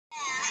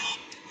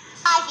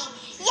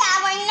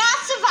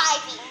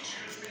surviving.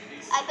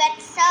 I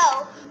bet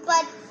so,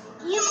 but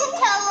you can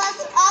tell us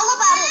all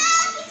about it.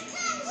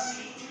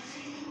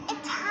 It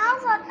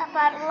tells us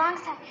about a long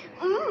time.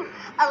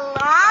 A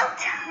long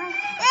time.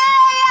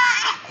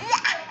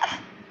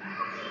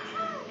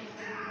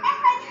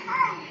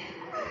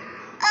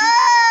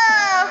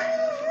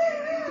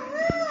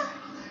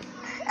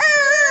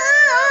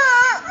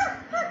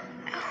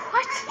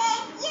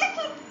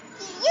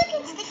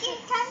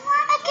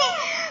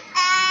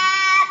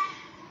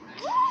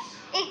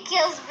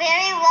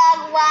 Very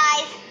long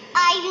wise.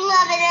 I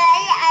love it.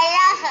 I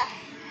love it.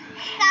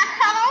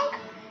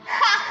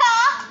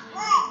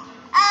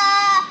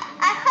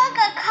 I heard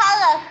a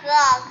color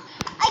frog.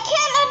 I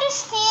can't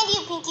understand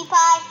you, Pinkie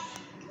Pie.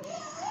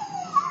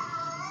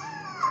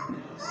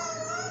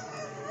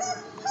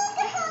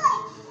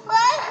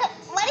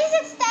 What is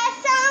it, that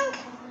song?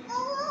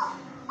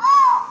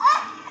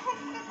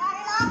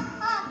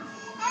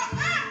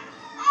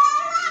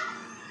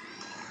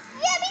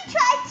 Yeah, we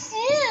tried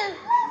too.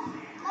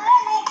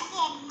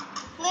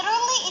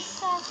 Literally, it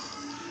says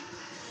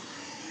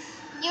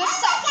you're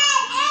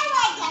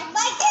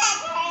my dad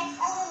hurts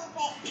a little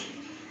bit.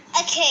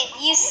 Okay,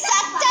 you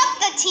sucked up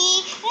the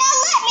tea. Now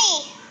let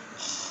me.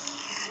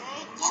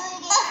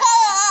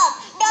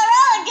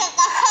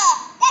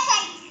 That's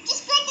right.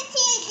 Just drink the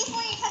tea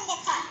before your tongue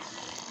gets hot.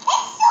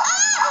 It's so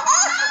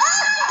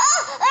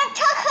my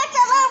tongue hurts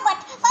a little bit.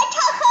 My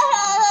tongue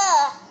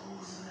hurts.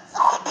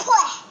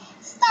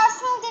 Stop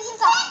throwing this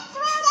is off.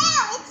 Throw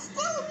down. It's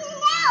still in your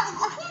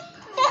mouth.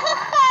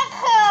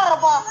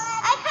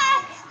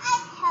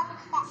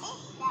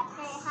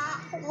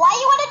 Why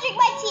you want to drink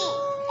my tea?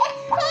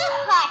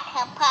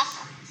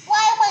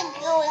 Why am I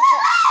doing so?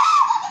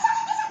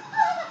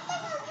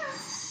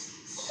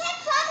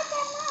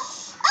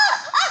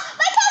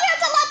 My tongue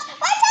hurts a lot.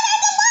 My tongue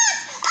hurts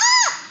a lot.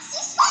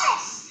 Just swallow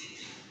it.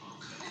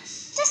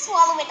 Just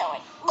swallow it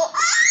away. Look.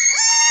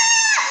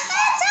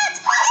 It's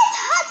hot. It's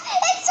hot.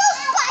 It's so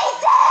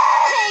spicy.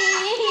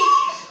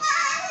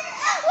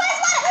 Where's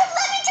water?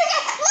 Let me drink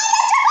it. Let me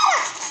drink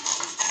water.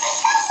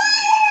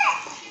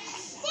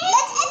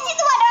 Let's empty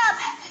the water up.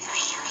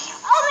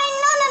 Oh, wait,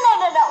 no.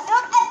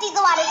 Don't empty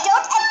the water.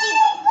 Don't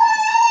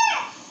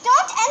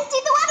empty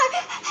the water.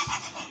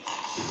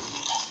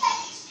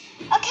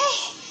 Okay,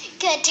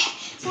 good.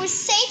 We're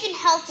safe and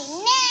healthy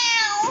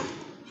now.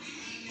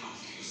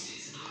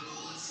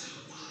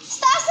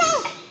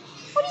 Starsunk,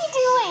 what are you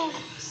doing?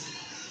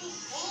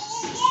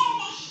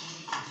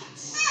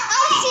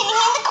 I'm sitting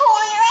in the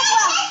corner as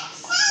well.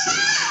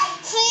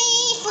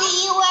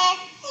 Flee where?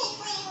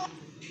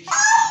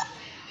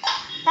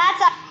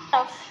 That's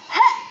all.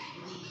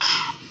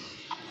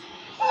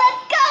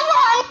 Let's go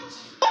on.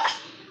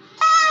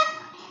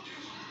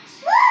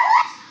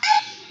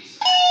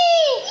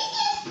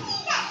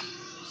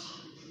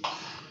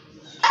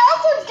 I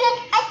also did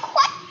a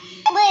quick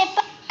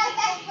flip.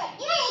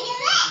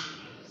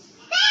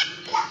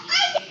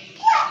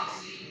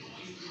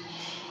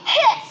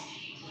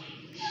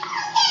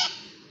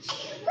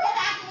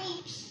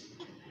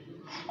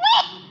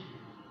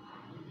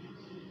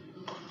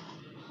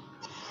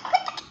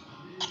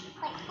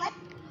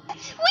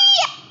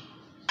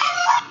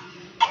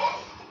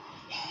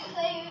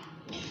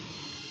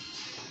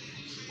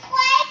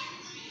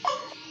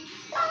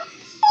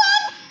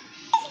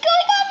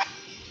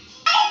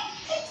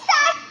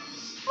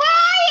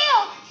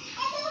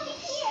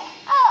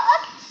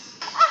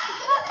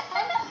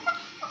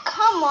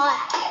 Come on.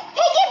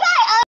 Pinkie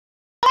Pie,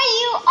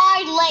 you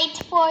are late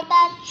for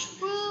that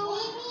true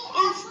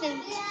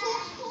instant. Yeah.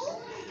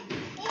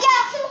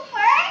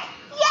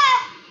 Yeah.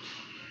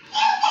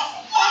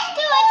 Let's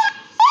do it.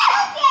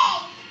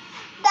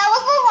 That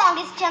was the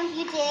longest jump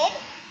you did.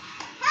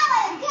 How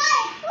about a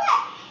giant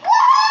flip?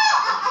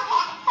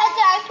 Woohoo! A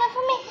giant flip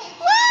for me.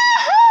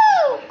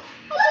 Woohoo!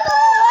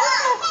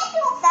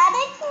 That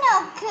is no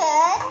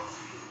good.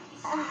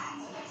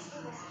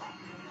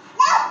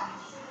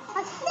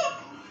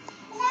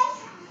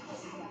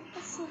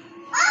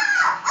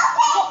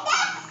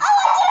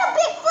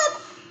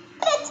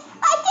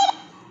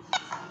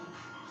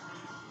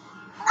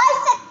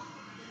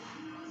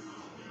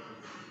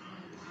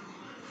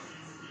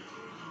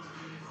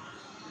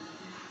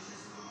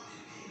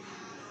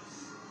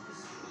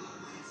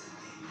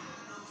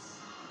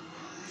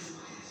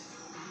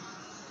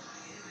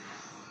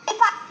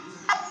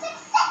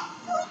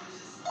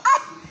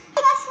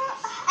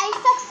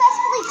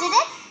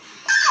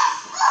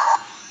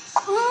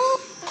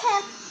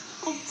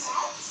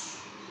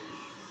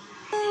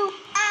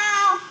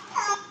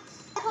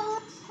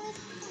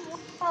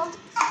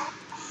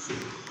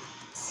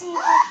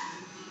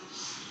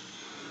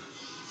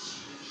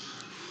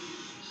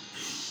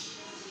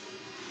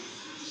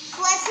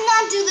 Let's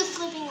not do the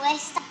flipping way.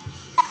 Stop.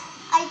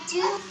 I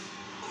do.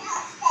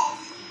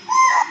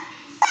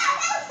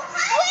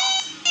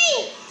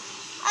 Wait!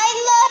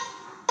 I love.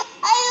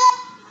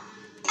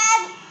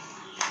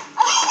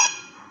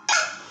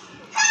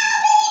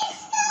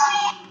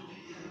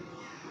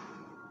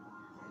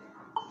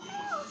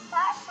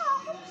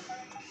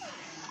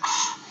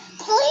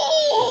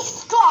 Please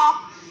stop.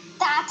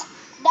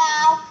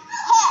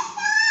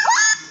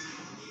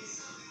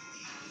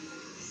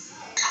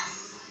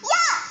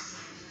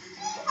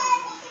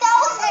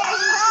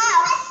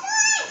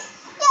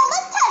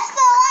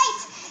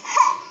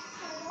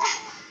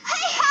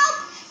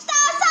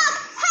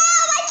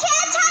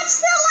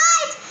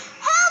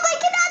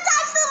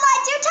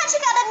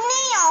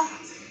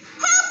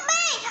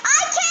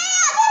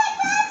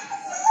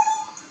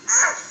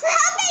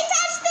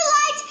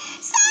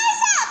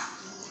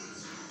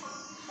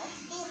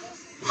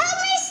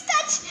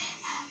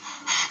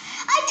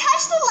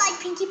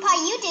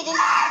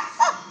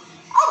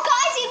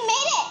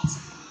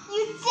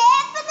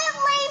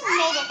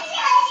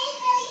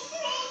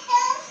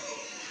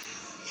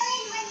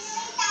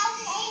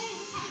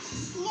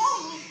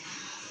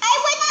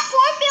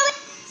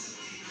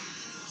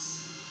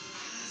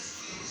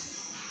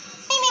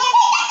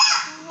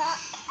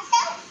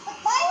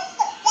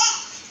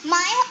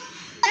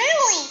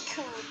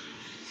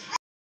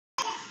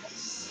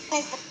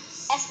 as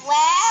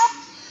well,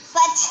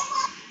 but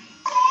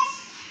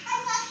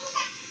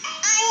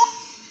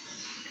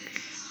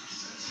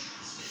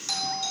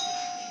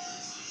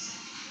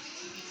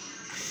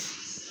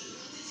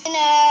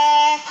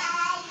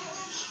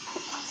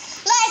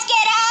let's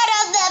get out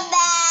of the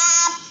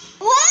map.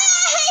 Why?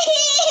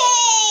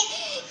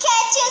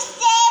 Can't you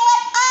say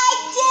what I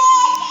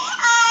did?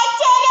 I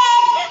did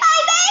it. I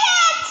made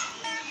it.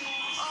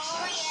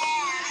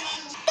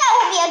 That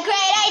would be a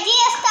great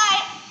idea, Star.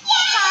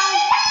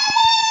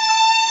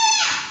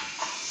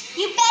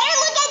 You better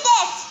look at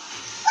this.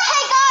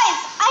 Hey guys,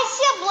 I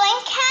see a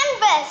blank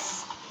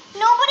canvas.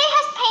 Nobody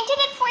has painted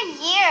it for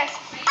years.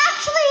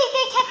 Actually,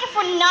 they kept it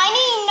for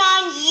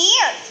 99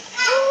 years.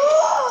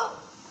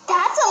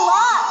 That's a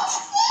lot.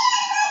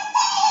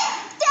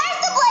 There's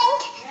the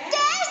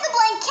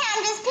blank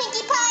canvas,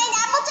 Pinkie Pie and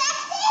Applejack.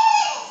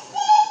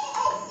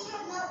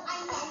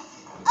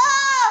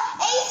 Oh,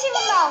 AC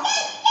remote.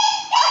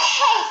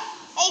 Okay,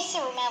 AC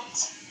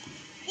remote.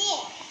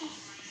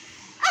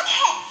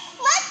 Okay,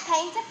 let's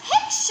paint a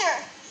picture.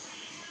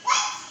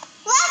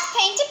 Let's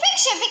paint a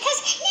picture because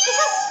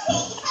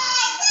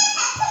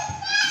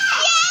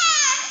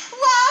yeah.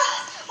 Well,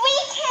 we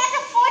can't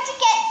afford to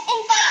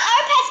invite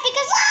our pets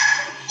because.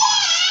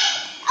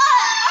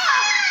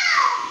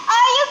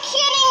 Are you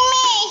kidding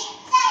me?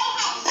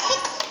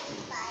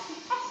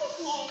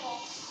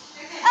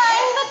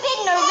 I'm a bit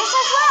nervous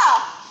as well.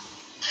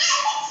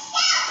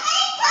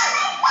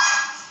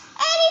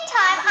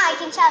 Anytime I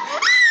can shout.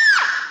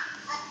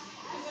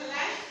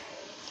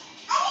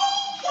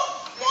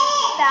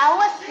 That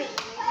was pretty.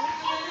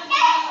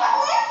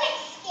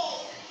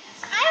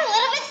 I'm a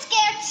little bit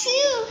scared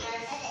too.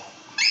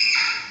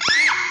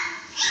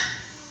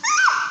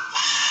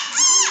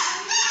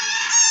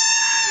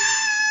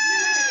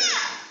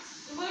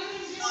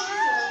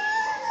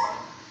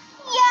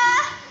 Yeah.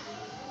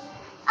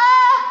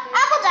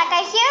 Applejack,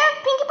 I hear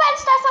Pinkie Pie and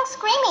Star Song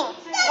screaming.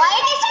 Why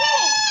are they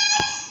screaming?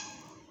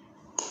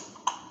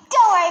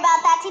 Don't worry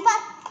about that,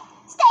 Teapot.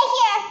 Stay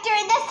here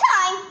during this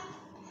time.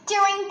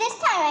 During this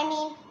time, I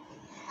mean.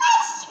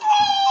 Let's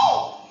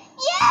scream!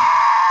 Yeah!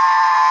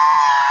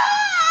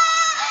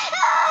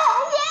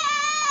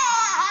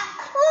 Yeah!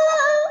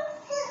 Woo!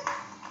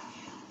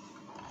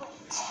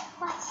 Wait,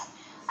 what?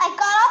 I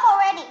got up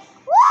already.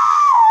 Woo!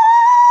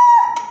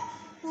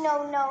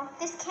 No,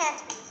 this can't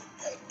be.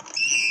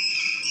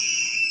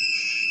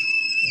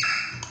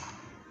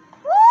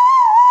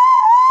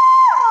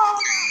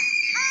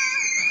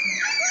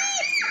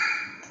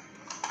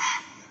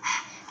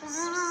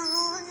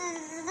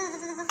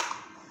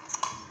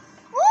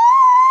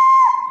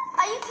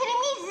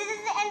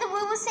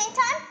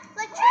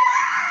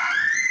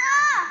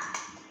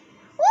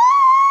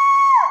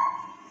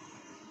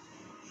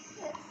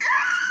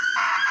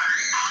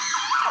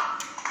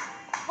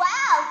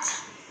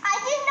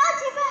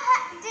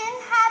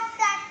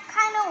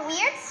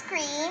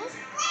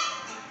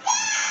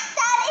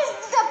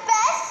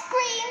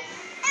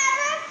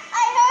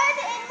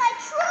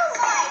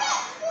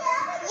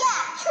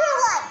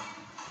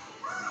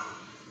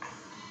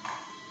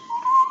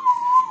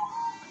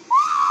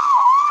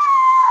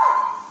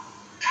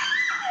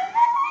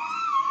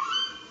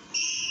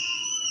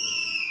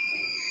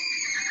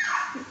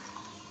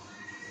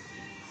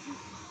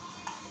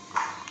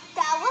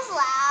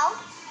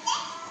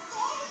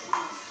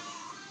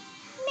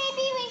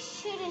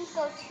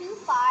 Go too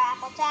far,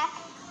 Applejack.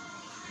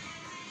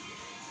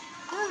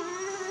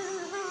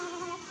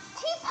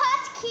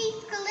 Teapot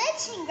keeps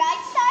glitching,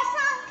 right, Star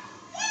Song?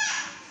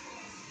 Yeah.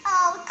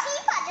 Oh,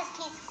 Teapot just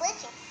keeps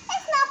glitching.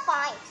 It's not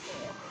fine,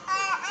 too.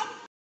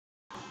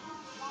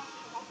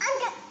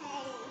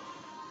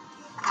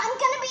 I'm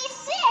gonna be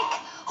sick.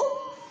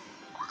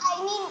 I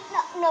mean,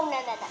 no.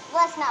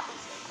 Let's not be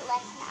sick.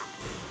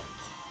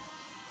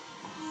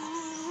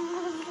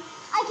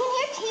 I can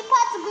hear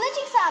Teapot's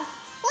glitching sound.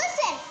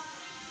 Listen.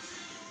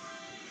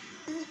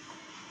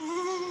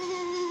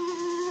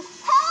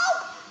 Help!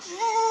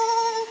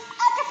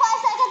 After 5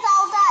 seconds,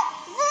 I'll die.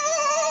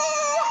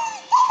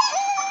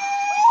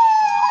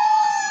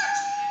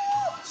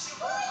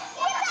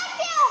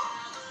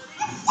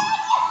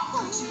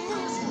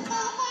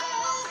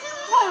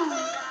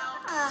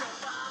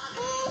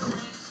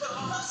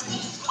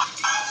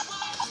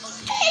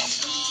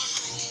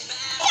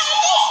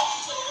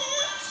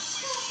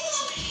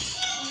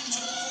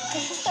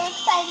 This is so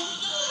exciting.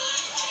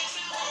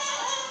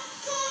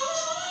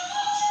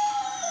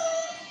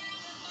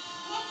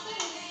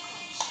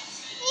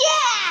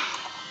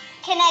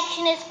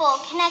 Connection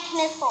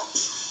is full.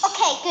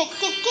 Okay, good.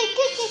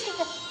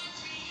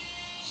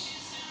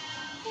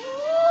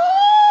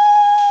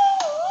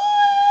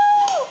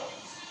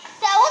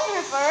 That was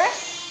reverse.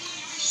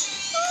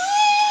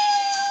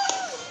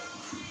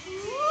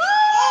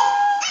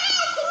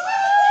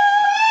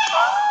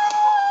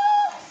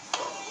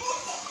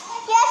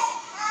 Yes.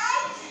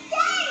 I'm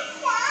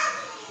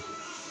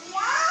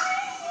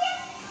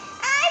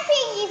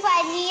Pinkie Pie.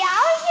 I'm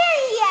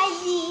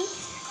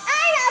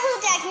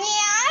Applejack.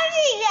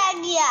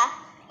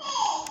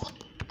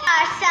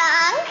 Our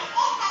song.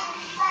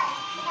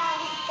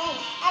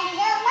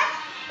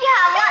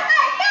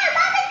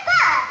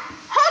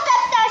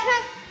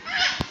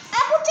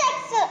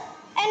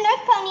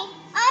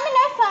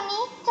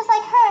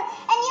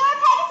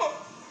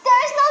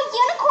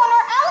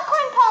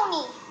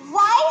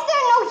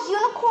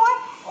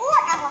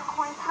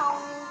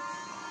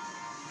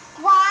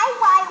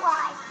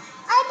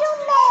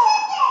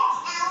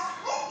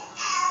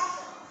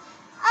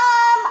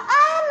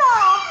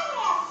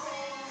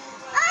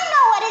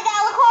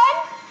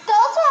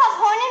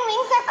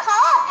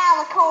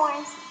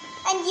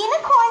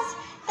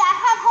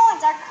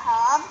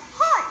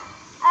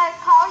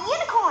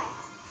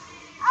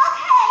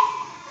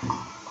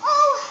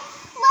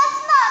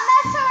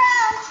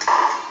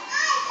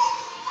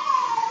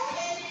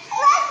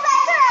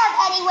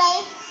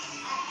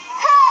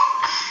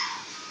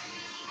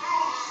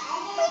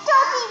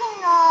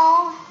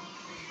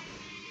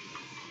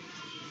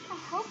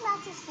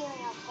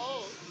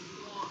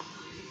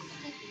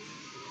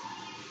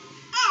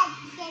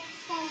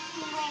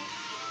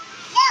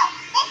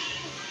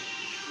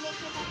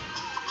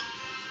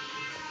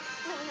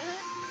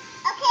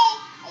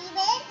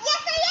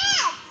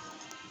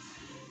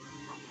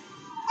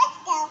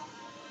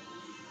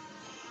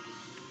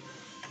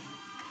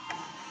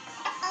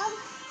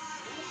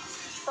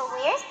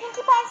 Where's Pinkie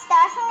Pie,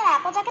 Star Song, and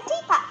Applejack and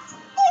Teapot?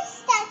 They're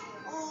stuck.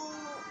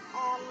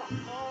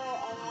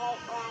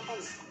 Right around the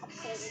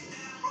upstairs.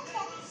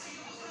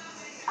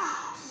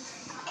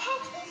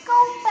 Can't we go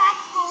back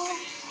home?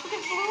 Because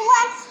Blue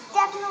Lights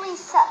definitely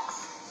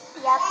sucks.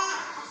 Yep.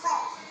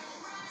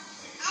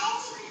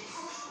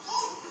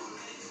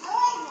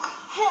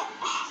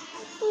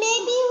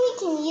 Maybe we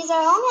can use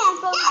our own hands,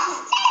 but we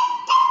can't.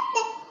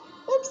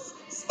 Oops.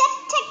 Step,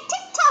 tick,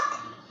 tick, tock.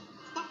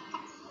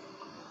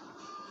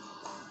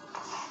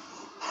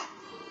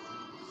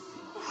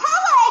 How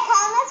about I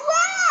come as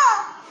well?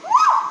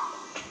 Woo!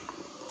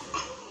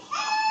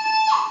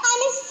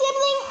 I'm a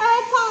sibling or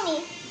a pony.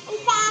 In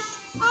fact,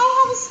 I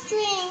have a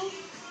string.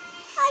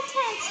 I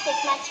can't stick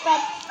much,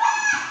 but...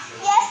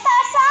 Yes,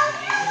 Star Song?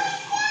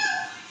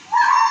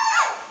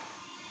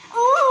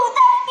 Ooh,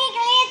 that would be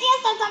great. Yes,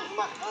 Star Song.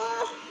 But,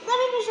 let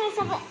me show you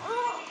something.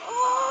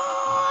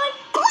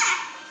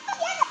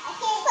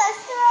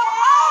 Let's throw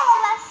all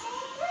of us.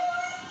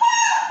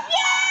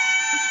 Yeah!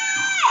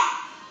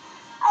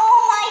 Oh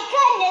my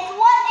goodness,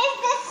 what is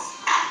this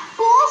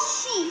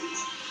bullshit?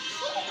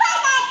 And I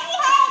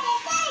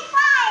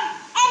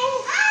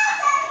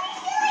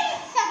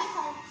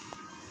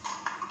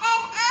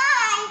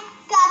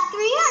got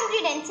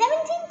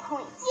 317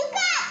 points. You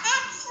got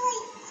actually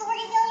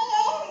 40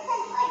 million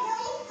and 5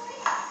 million.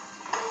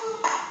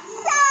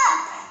 Stop!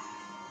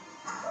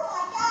 Oh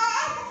my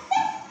god,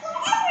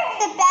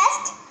 the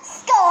best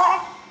score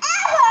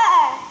ever!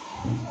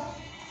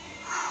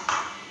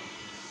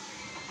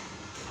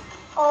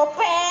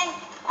 Open!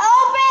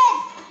 Open!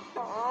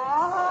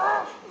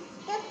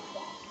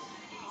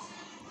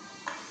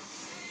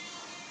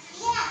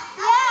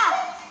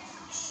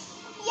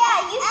 Yeah,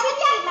 you should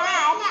be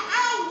mad.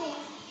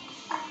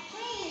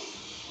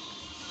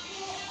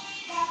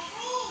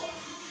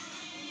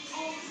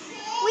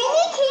 We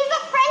need keys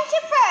of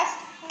friendship first.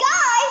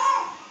 Guys!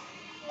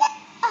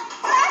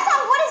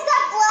 Sarah, what is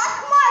that black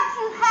mark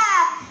you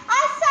have?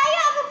 I saw you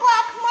have a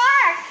black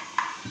mark.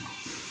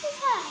 What's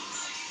that?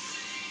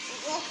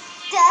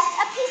 Dust?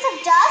 A piece of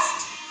dust?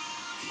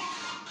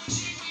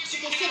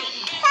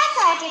 That's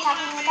not what you're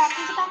talking about,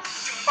 Pinkie Pie.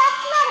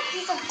 That's not a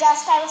piece of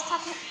dust I was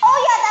talking. Oh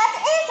yeah, that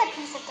is a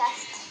piece of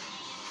dust.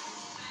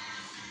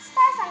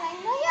 Star Song, I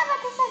know you have a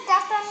piece of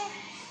dust on your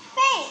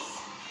face.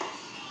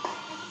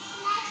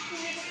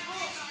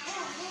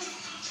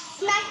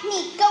 Smack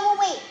me, go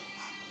away.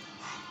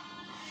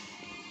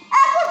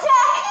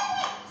 Applejack,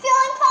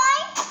 feeling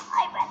fine?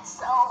 I bet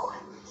so.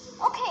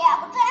 Okay,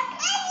 Applejack.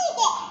 I need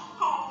it.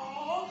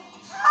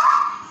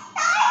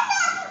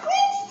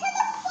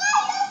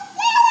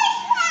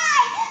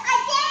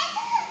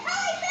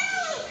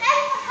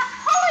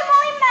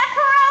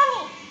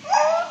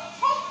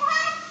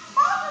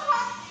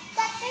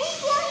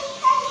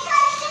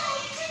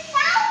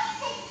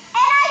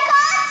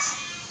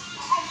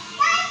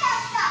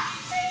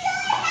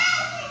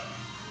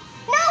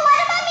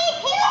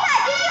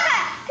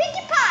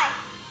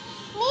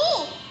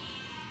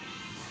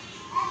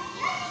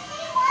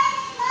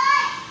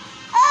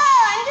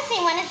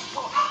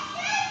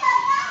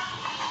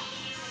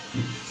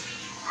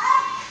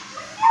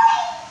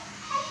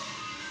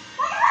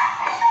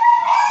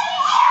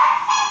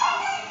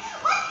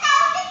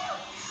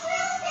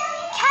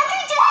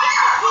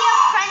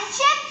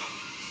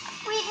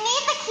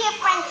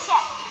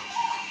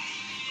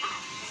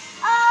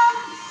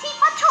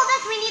 Teapot told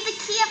us we need the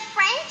key of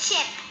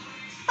friendship.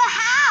 But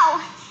how?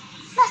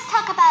 Let's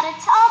talk about it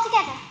all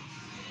together.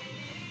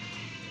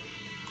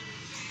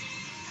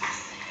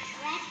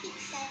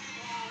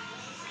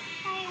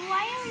 Hey,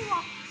 why are we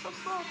walking so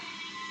slow?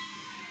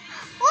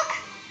 Look!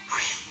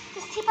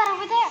 There's Teapot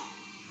over there.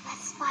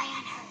 Let's spy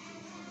on her.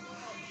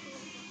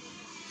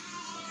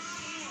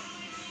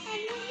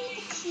 And we need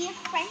the key of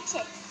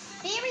friendship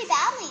very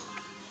badly.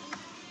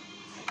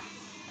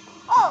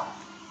 Oh!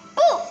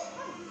 Boo!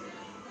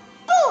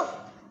 Boo!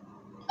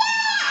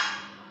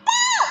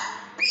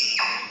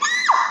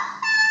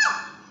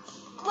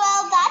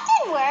 Well, that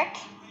didn't work.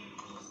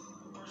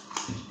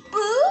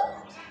 Boo?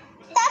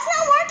 That's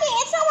not working.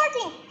 It's not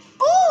working.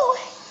 Boo!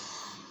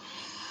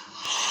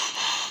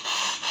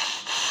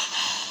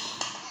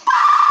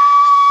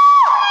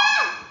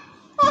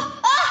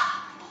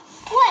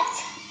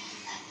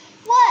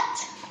 What?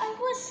 I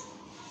was...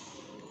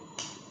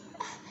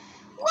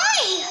 Why?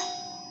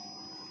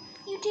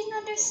 You didn't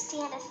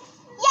understand us.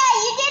 Yeah,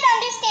 you did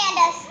understand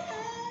us.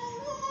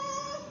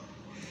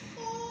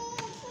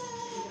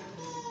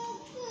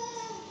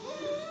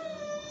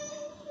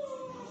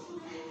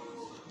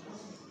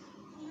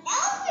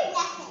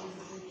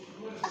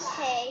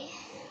 Okay,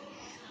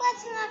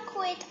 let's not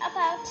quit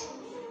about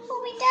what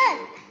we done.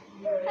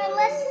 Our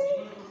lesson.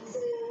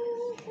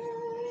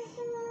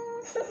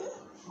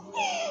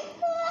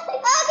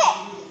 Okay,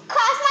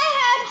 cross my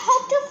heart,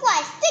 hope to fly.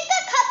 Stick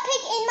a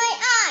cupcake in my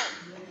eye.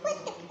 What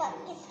the fuck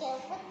is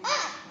going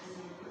on?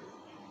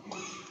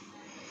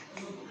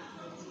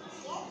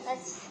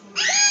 Let's.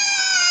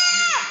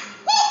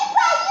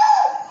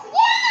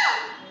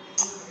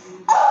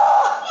 Oh!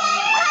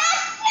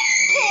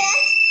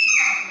 Can't.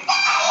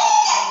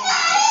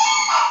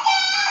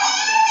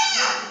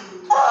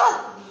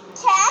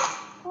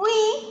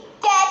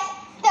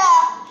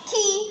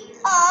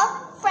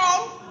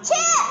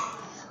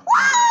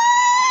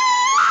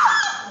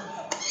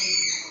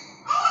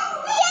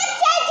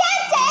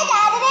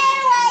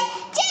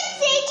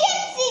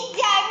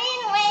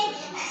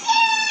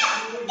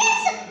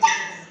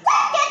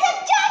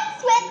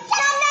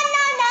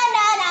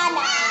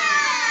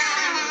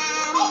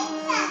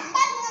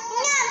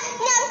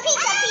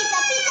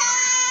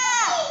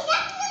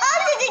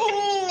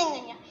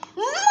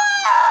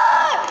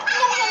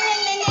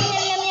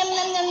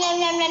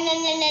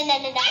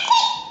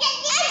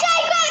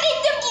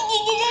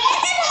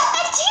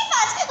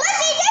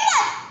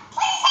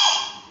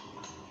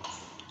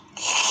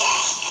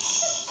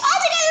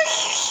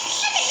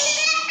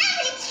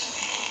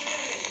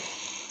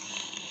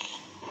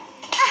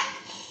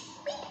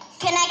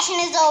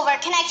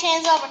 connection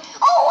is over.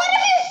 Oh, what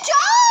have you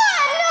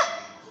done?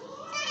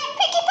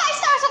 Pinkie Pie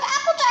stars of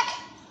Applejack.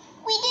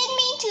 We didn't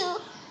mean to.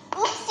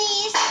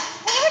 Oopsies.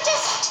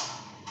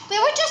 We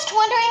were just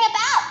wondering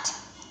about.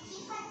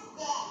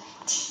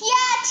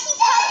 Yeah,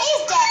 Teapot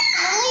is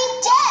definitely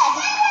dead.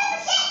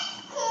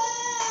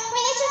 We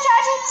need to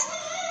charge it.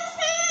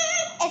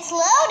 It's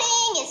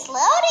loading. It's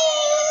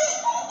loading.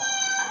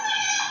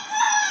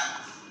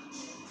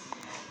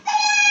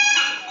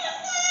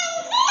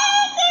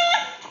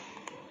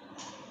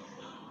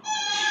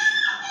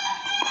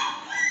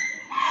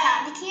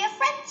 Found the key of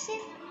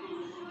friendship.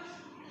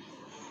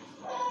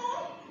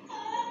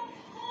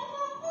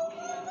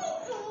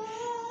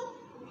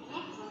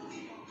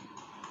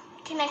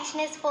 Connection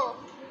is full.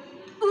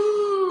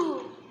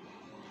 Ooh.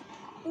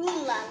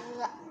 Ooh la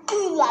la.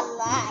 Ooh la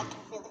la. I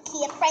can feel the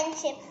key of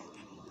friendship.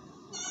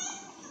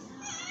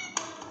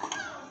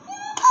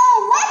 Oh,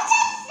 what's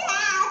that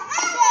sound?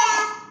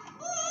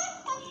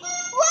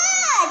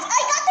 What? I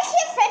got the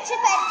key of friendship,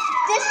 but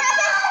this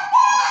happened.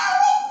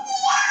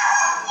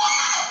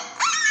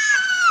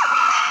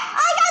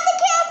 I got the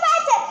key of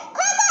friendship.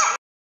 Come on.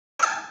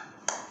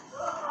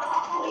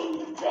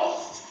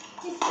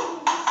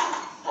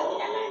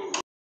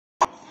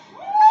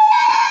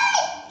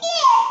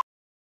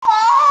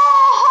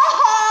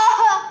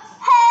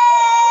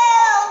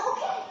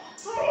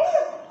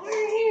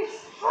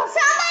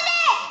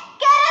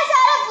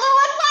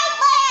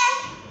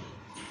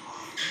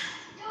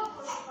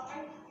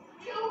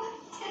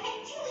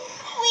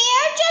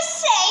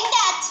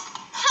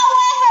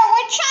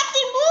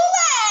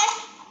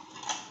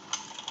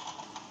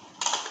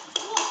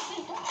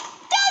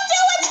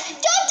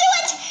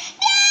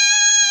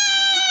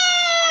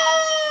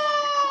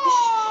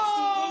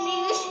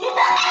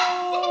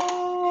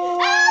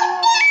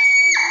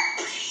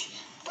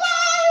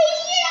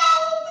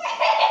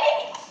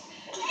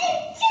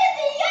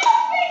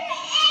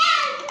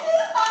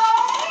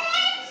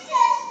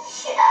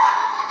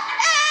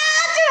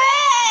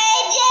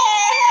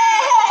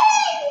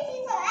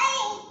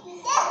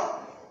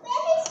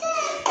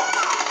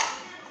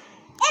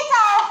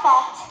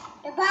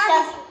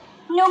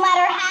 No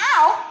matter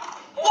how.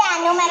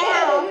 Yeah, no matter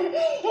how.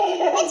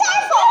 It's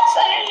our fault.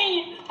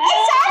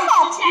 It's our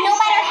fault. No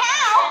matter how.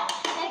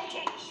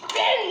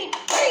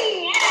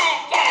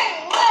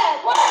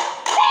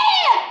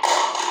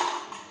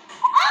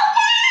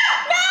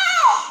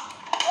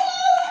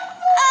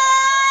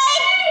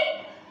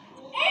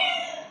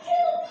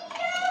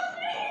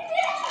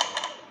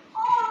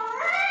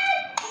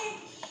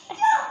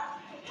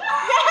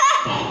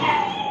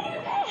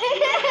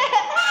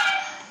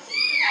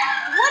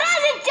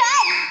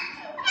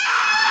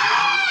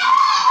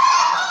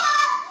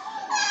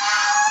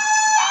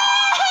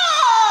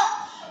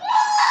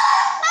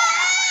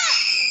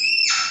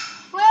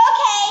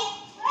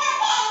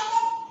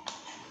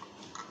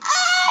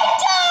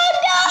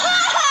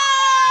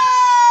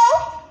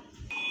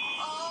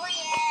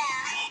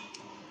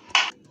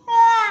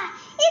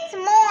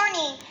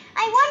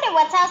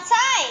 What's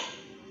outside?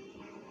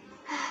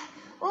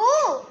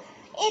 Ooh,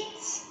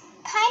 it's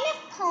kind of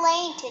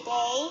plain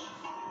today.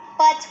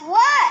 But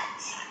what?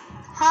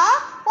 Huh?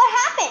 What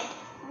happened?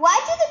 Why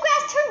did the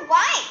grass turn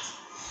white?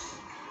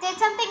 Did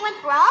something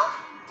went wrong?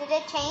 Did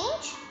it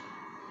change?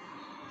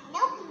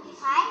 No, Pinkie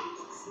Pie.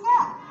 It's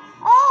snow.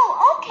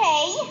 Oh,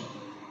 okay.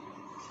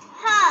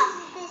 Huh.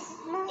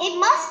 It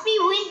must be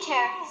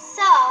winter.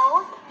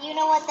 So, you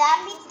know what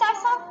that means,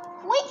 Starson?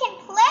 We can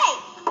play.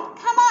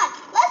 Come on,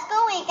 let's go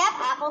wake up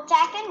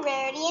Applejack and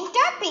Rarity and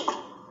Derpy.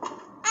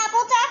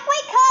 Applejack,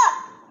 wake up.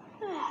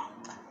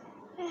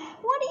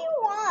 What do you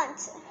want?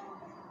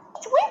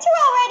 It's winter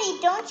already,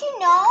 don't you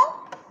know?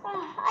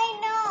 I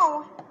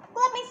know.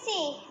 Let me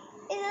see.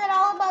 Is it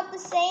all about the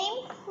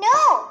same?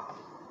 No.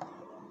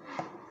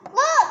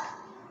 Look.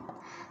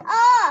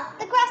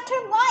 The grass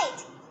turned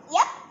white.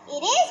 Yep,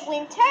 it is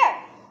winter.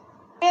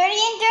 Rarity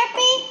and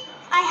Derpy,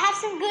 I have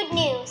some good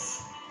news.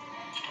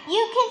 You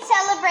can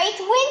celebrate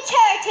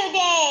winter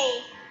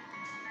today.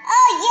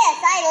 Oh yes,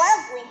 I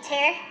love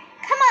winter.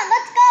 Come on,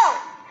 let's go.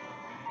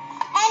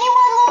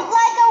 Anyone look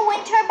like a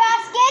winter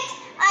basket?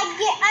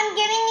 I'm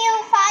giving you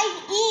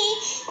 5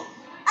 each.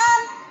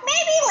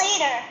 Maybe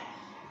later.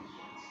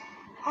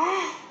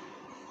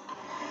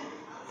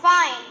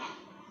 Fine.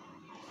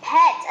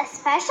 Pet, a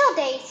special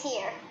day is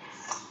here.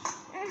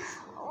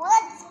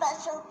 What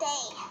special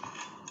day?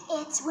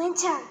 It's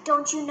winter,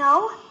 don't you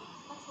know?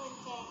 What's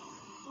winter?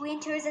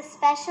 Winter is a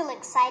special,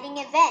 exciting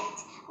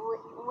event.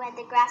 When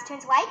the grass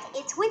turns white,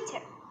 it's winter.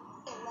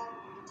 I love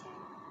winter.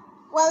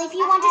 Well, if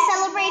you want to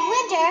celebrate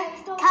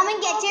winter, come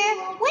and get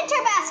your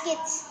winter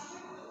baskets.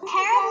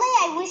 Apparently,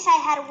 I wish I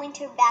had a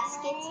winter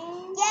basket.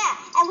 Yeah,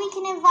 and we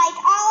can invite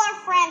all our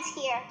friends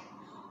here.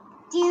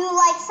 Do you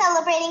like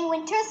celebrating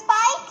winter,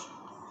 Spike?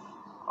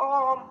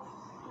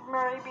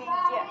 Maybe,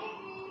 yeah.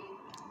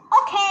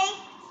 Okay.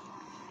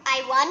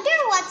 I wonder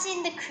what's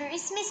in the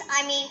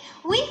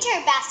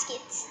winter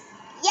baskets.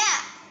 Yeah,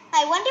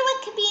 I wonder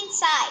what could be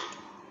inside.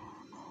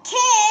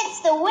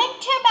 Kids, the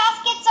winter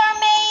baskets are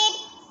made.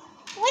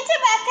 Winter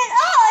baskets.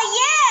 Oh,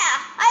 yeah.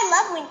 I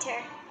love winter.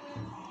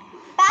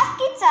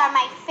 Baskets are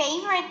my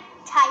favorite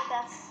type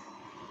of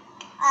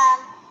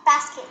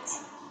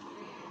baskets.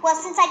 Well,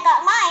 since I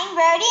got mine,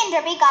 Rarity and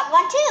Derby got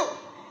one too.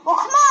 Well,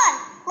 come on.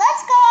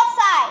 Let's go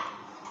outside.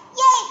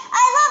 Yay.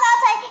 I love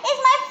outside.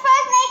 It's my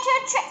first nature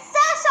trip.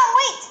 Samsung,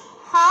 wait.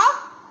 Huh?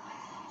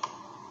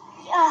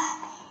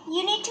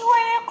 You need to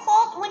wear your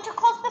winter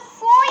clothes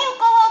before you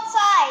go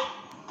outside.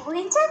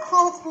 Winter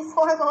clothes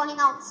before going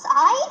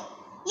outside?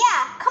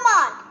 Yeah, come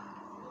on.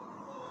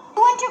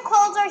 Winter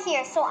clothes are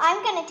here, so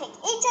I'm going to take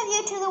each of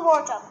you to the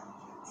wardrobe.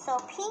 So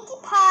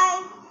Pinkie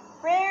Pie,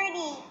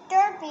 Rarity,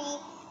 Derby,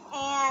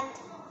 and...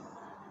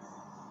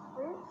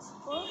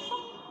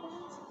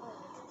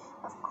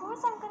 Of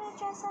course I'm going to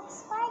dress up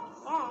Spike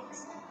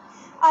next.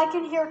 I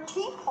can hear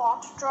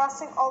Teapot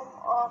dressing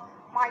up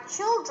my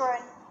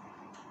children.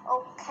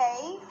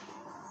 Okay.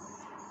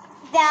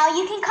 Now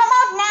you can come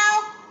out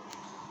now.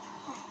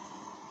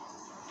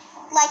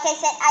 Like I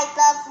said, I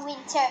love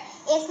winter.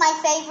 It's my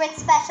favorite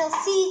special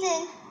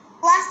season.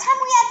 Last time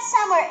we had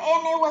summer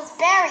and it was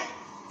very,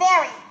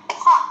 very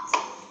hot.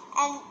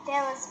 And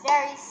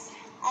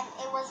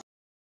it was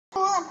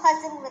cool and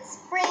pleasant with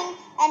spring.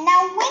 And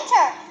now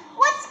winter.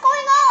 What's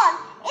going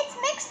on? It's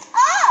mixed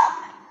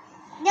up.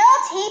 No,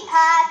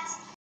 Teapot.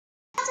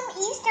 Some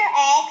Easter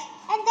eggs.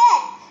 And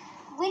then,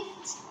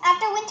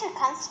 after winter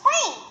comes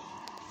spring.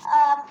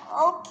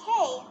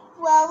 Okay.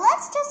 Well,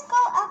 let's just go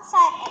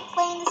outside and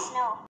play in the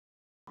snow.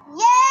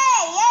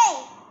 Yay! Yay!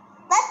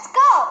 Let's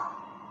go!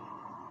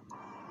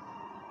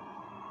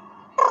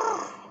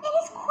 It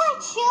is quite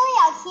chilly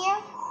out here.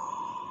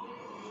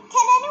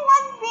 Can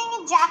anyone bring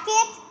a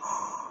jacket?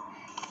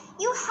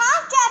 You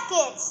have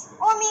jackets!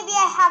 Or maybe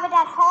I have it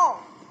at home.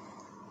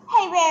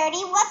 Hey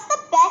Rarity, what's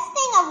the best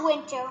thing of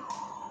winter?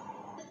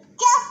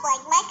 Just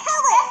like my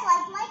color. Just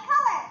like my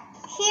color.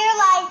 Here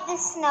lies the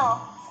snow.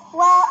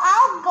 Well,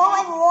 I'll go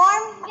and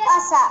warm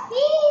us up.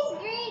 These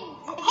green.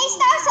 Hey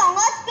Starsong,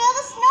 let's build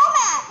a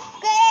snowman.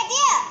 Great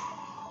idea.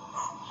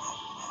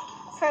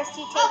 First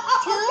you take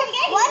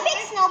one big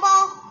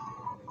snowball,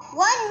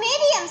 one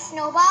medium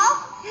snowball,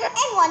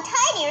 and one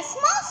tinier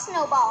small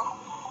snowball.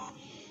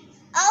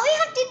 All we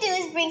have to do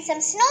is bring some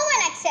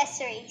snowman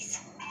accessories.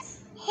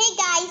 Hey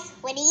guys,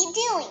 what are you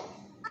doing?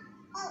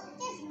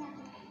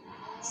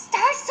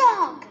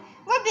 Starsong,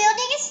 we're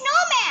building a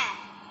snowman.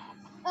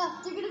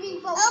 They're gonna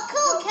be Oh,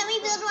 cool. Can we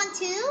build one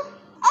too?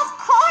 Of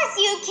course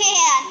you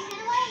can.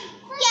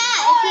 Yeah,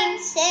 if you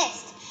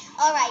insist.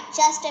 All right,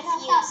 just a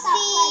few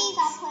seeds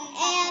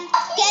and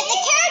get the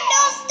carrot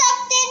nose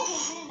stuffed in.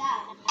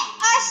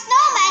 Our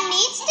snowman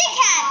needs stick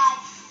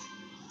hands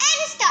and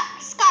a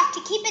scarf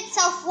to keep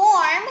itself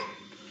warm.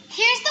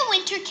 Here's the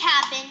winter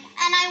cabin,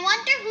 and I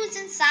wonder who's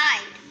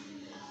inside.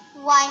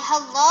 Why,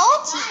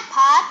 hello,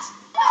 Teapot.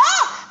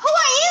 Oh, who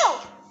are you?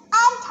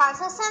 I'm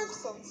Tarsa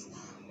Simpsons.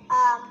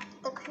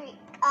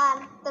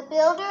 The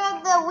builder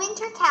of the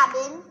winter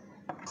cabin.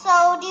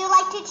 So, do you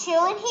like to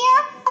chill in here?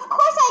 Of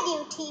course I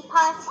do,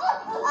 Teapot.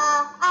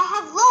 I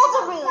have loads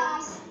of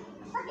rooms.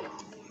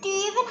 Do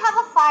you even have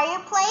a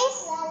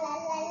fireplace?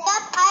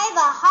 Yep, I have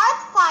a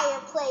hearth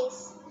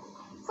fireplace.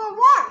 For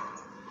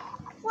warmth.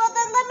 Well,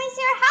 then let me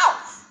see your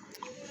house.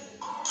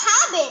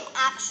 Cabin,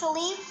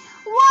 actually.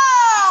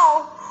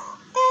 Wow!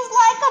 There's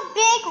like a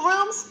big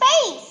room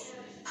space.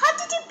 How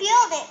did you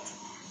build it?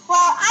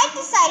 Well, I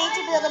decided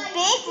to build a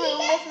big room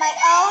with my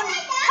own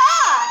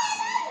cost.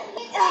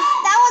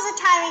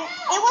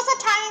 It was a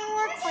timing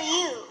work for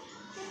you.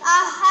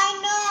 I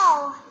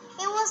know.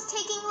 It was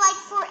taking like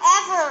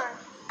forever.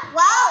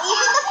 Wow,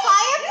 even the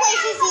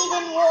fireplace is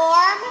even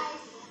warm.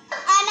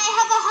 And I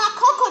have a hot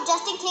cocoa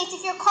just in case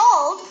if you're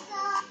cold.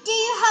 Do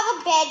you have a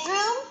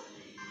bedroom?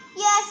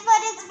 Yes, but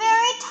it's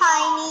very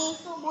tiny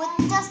with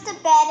just a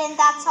bed and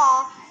that's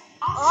all.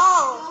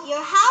 Oh,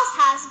 your house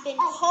has been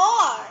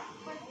poor.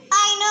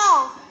 I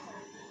know.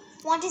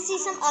 Want to see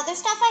some other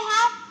stuff I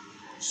have?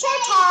 Sure,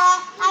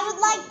 Tara. I would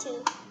like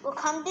to. We'll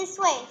come this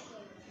way.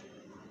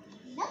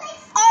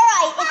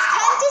 Alright, it's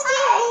time to see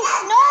whose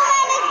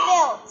snowman is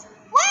built.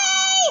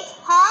 Wait!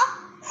 Huh?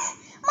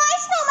 My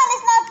snowman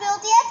is not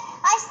built yet.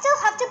 I still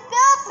have to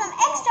build some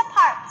extra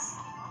parts.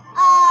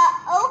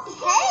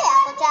 Okay,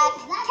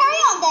 Applejack.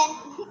 Carry on then.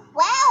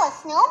 Wow, a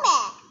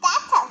snowman.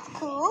 That sounds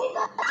cool.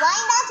 Why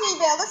not we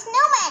build a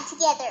snowman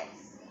together?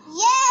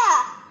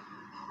 Yeah!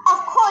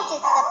 Of course,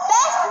 it's the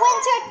best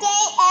winter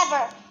day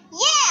ever.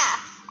 Yeah!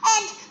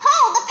 And,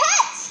 the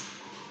pets!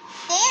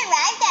 They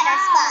arrived at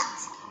our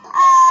spot.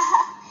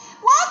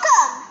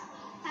 Welcome!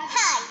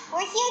 Hi,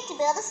 we're here to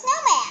build a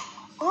snowman.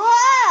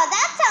 Wow,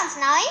 that sounds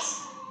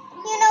nice.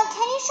 You know,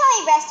 can you show me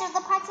the rest of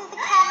the parts of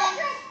the cabin?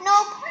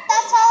 Nope,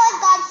 that's all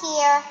I got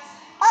here.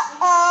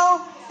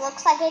 Uh-oh,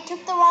 looks like I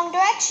took the wrong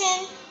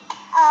direction.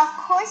 Of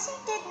course you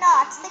did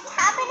not. The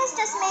cabin is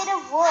just made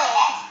of wood.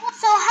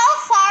 So how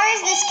far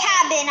is this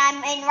cabin I'm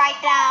in right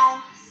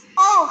now?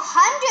 Oh,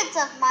 hundreds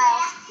of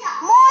miles.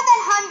 More than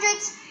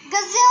hundreds,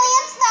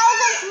 gazillions,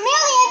 thousands,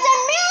 millions,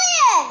 and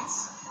millions.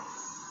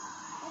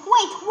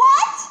 Wait,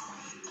 what?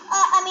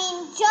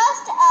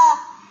 Just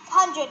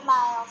 100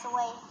 miles.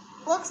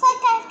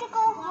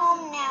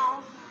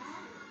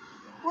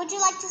 would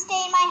you like to stay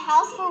in my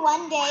house for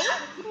one day?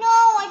 No,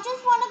 I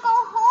just want to go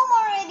home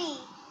already.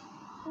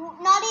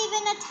 Not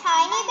even a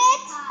tiny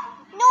bit?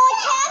 No, I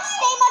can't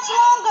stay much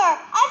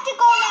longer. I have to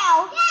go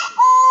now.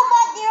 Oh,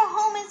 but your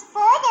home is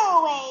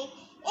further away.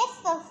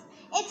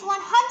 It's 100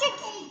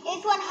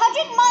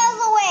 miles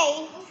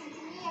away.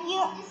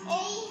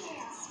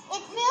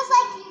 It feels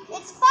like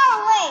it's far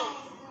away.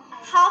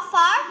 How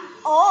far?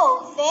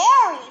 Oh,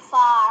 very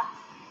far.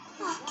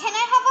 Can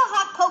I have a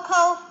hot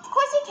cocoa? Of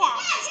course you can.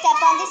 Step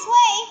on this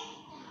way.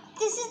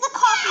 This is the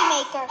coffee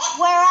maker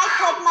where I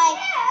put my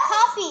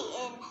coffee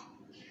in.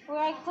 Where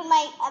I put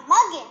my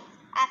mug in,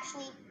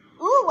 actually.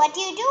 Ooh, what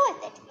do you do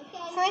with it?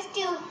 First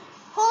you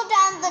pull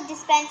down the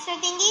dispenser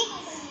thingy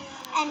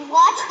and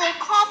watch the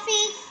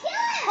coffee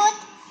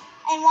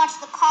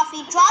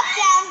drop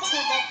down to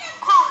the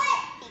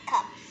coffee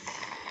cup.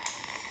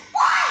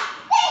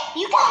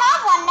 You can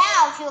have one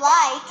now if you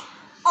like.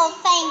 Oh,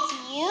 thank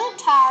you,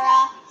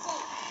 Tara.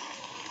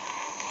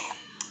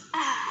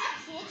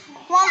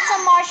 Want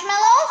some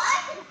marshmallows?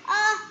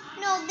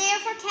 No, they're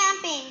for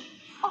camping.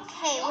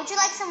 Okay, would you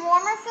like some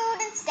warmer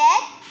food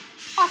instead?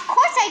 Of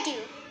course I do.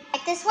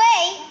 Right this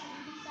way.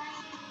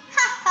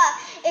 Haha,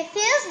 it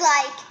feels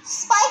like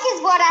Spike is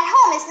bored at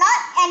home,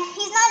 and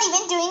he's not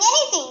even doing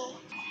anything.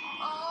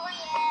 Oh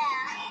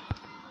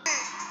yeah.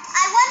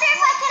 I wonder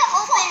if I can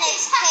open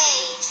its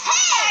cage.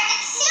 Hey,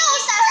 no,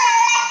 sucker.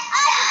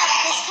 I can open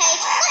this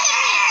cage. Look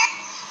at me.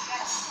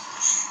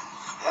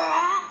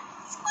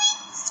 Squeak,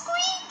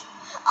 squeak.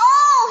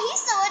 Oh,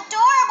 he's so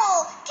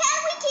adorable.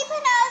 Can't we keep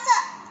him as a...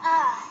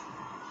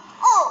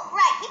 Oh,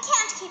 right, we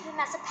can't keep him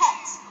as a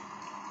pet.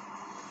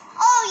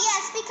 Oh,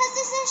 yes, because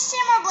this is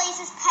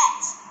Shimmerblaze's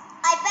pet.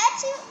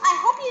 I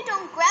hope you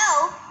don't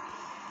grow.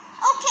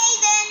 Okay,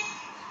 then.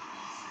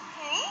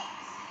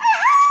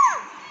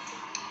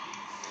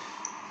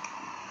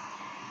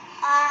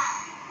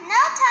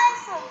 Now time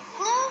for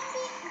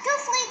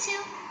Goofly to...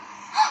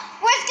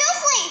 Where's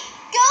Goofly?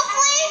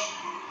 Goofly?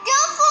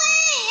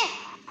 Goofly!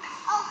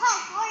 Oh, hi,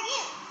 who are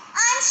you?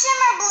 I'm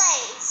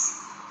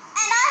Shimmerblaze,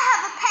 and I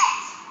have a pet.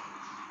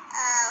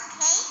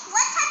 Okay,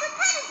 what type of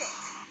pet is it?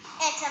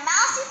 It's a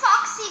mousy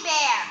foxy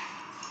bear.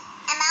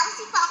 A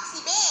mousy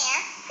foxy bear?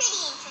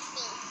 Pretty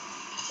interesting.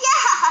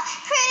 Yeah,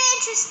 pretty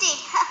interesting.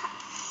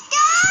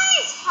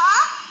 Guys!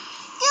 Huh?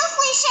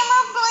 Goofly,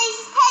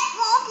 Shimmerblaze's pet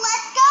won't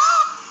let go.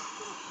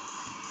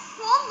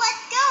 Won't let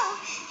go.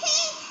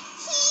 He's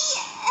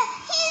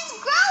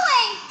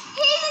growing.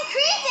 He's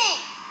increasing.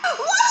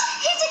 What?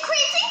 He's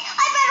increasing?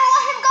 I better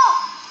let him go.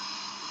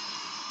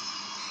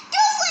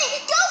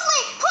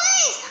 Goofly,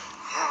 please.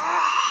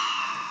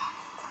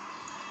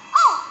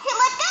 Oh, he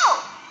let go.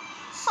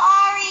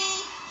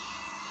 Sorry.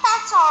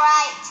 That's all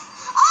right.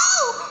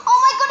 Oh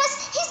my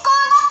goodness, he's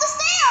going up the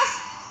stairs.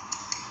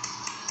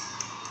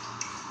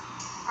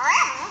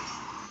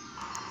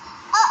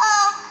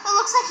 Uh-oh, it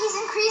looks like he's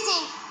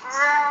increasing.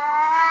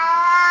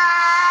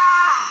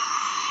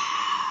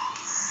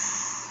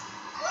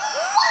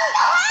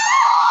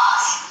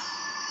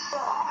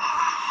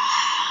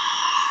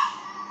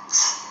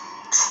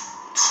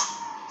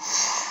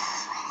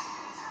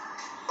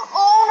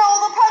 Oh no,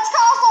 the pet's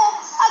castle!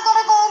 I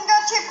gotta go and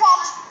get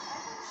Teapot.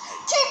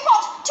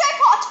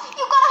 Teapot,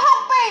 you gotta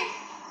help me.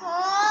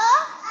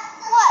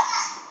 What?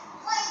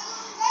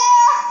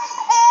 There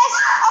is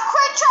a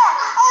creature,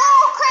 a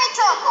little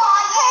creature.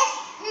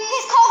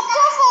 He's called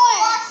Goofly.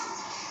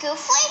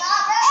 Goofly?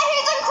 And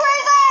he's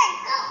increasing.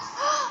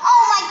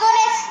 Oh my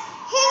goodness.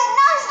 He's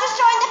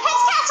destroying the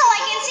pet's castle,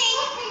 I can see.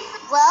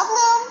 Well,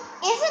 Bloom,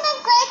 isn't it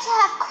great to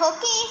have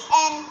cookies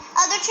and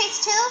other treats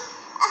too?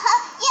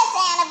 Yes,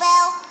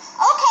 Annabelle.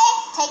 Okay,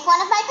 take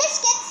one of my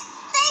biscuits.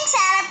 Thanks,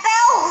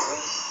 Annabelle.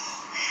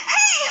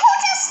 Hey, who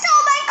just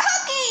stole my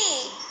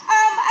cookie?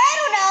 I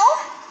don't know.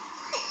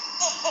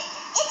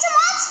 It's a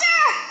monster.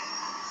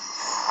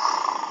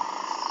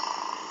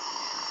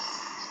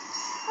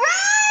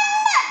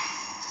 Run!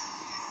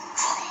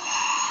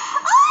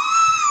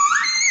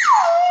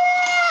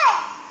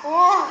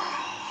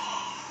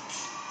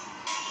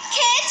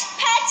 Kids,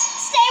 pets,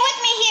 stay with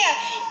me here.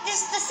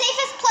 This is the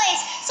safest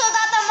place so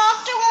that the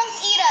monster won't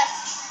eat us.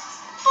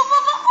 But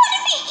what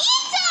if he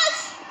eats us?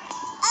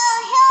 Oh,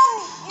 he'll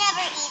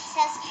never eat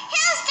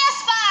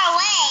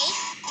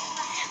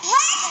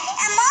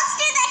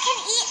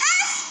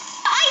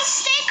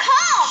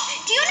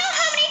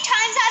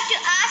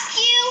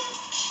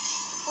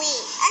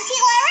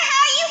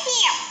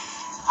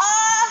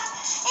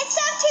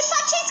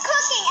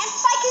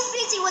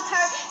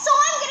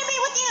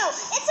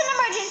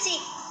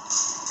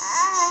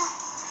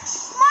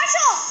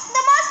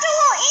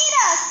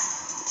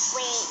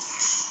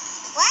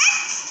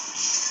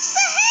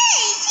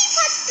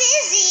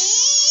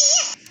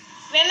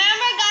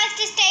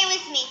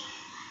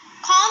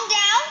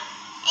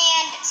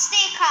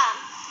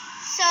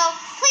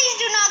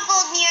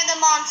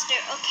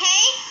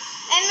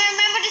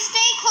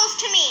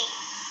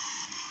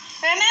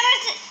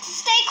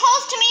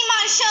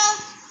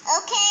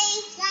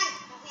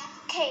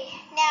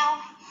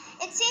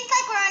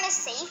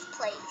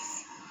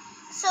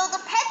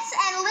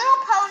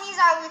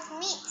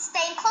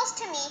close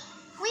to me,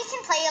 we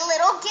can play a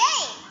little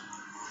game.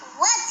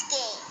 What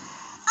game?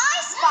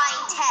 I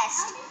spying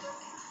test.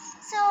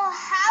 So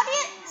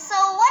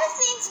what is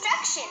the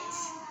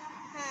instructions?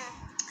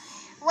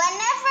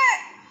 Whenever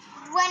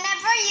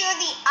you're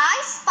the I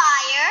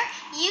Spyer,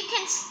 you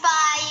can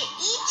spy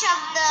each of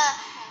the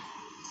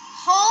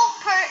whole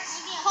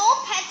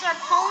pets or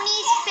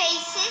ponies'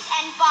 faces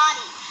and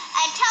body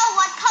and tell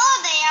what color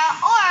they are,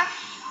 or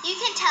you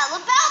can tell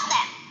about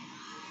them.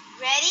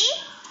 Ready?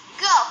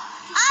 Go.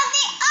 I'm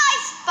the I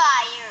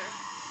Spyer.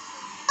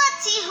 Let's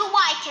see who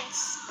I can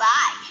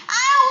spy.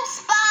 I'll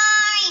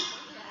spy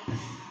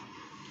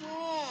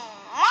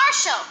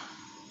Marshall.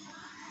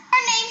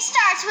 Her name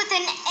starts with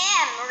an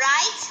M,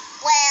 right?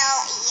 Well,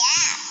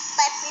 yeah,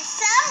 but for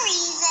some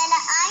reason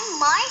I'm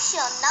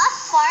Marshall, not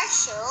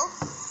Farshall.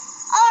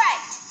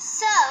 Alright,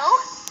 so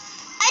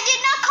I did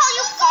not call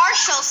you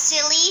Farshall,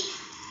 silly.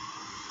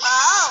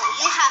 Oh,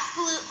 you have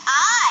blue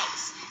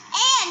eyes.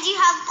 And you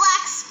have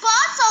black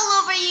spots all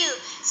over you.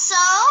 So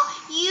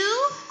you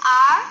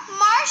are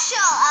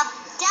Marshall, a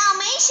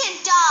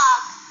Dalmatian dog.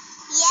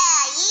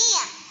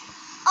 Yeah.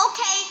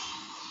 Okay.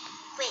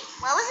 Wait,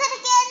 what was it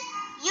again?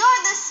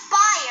 You're the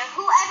spyer.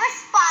 Whoever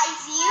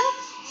spies you,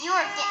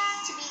 you're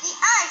gets to be the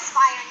I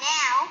Spyer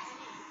now.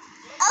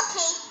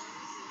 Okay.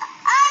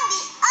 I'm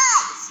the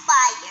I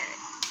Spyer.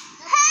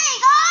 Hey,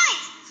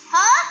 guys!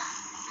 Huh?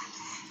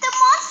 The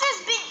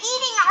monster's been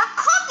eating our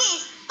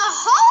cookies. The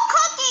whole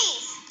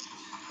cookies.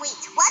 Wait,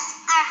 what?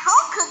 Our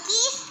whole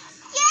cookies?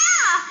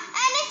 Yeah,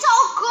 and it's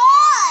all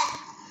gone.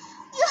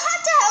 You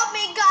have to help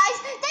me,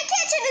 guys. The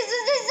kitchen is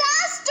a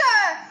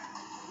disaster.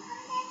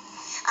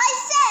 I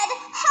said,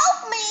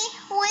 help me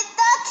with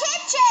the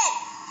kitchen.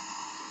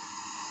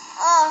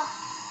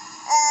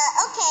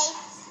 Okay.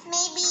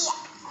 Maybe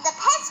the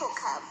pets will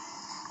come.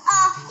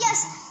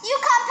 Yes, you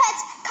come,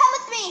 pets. Come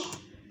with me.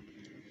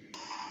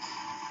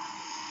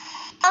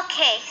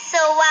 Okay, so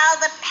while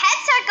the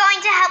pets are going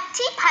to help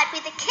Teapot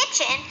with the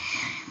kitchen,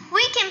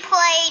 we can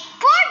play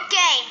board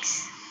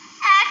games.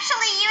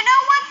 Actually, you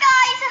know what,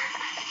 guys?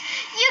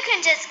 You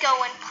can just go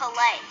and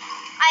play.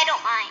 I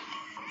don't mind.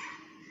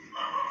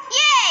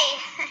 Yay!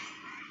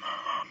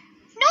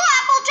 No,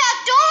 Applejack,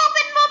 don't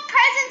open the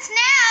presents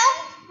now.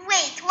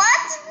 Wait,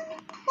 what?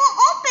 We'll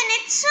open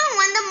it soon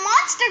when the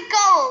monster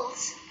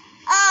goes.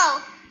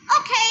 Oh,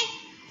 okay.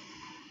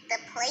 The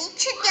plate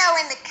should go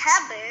in the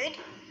cupboard,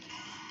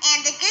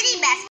 and the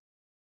goodie basket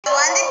go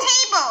on the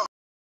table.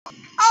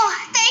 Oh,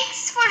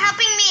 thanks for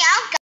helping me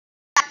out,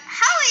 guys.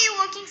 How are you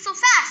working so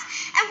fast?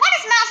 And what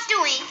is Mouse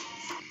doing?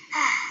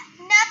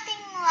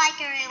 Nothing like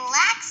a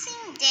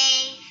relaxing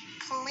day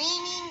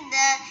cleaning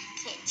the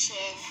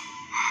kitchen.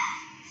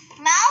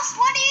 Mouse,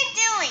 what are you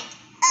doing?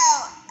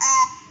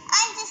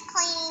 I'm just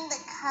cleaning the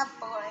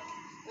cupboard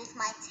with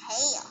my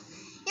tail.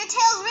 Your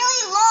tail's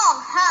really long,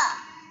 huh?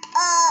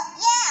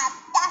 Yeah,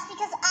 that's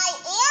because I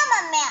am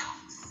a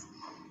mouse.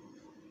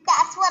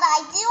 That's what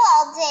I do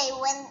all day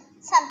when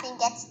something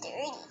gets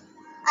dirty.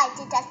 I have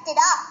to dust it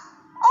off.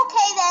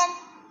 Okay, then.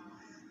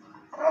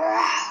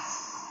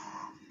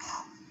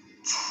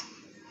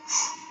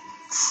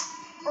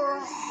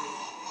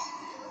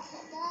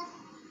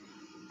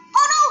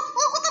 Oh no,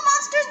 look what the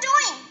monster's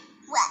doing.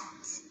 What?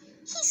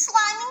 He's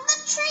sliming the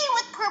tree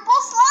with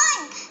purple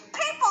slime.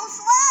 Purple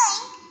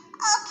slime?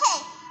 Okay,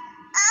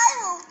 I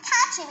will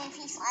catch him if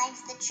he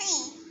slimes the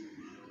tree.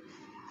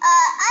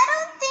 I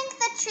don't think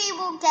the tree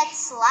will get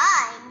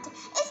slimed.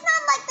 It's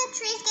not like the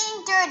tree's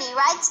getting dirty,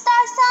 right,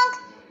 Starsunk?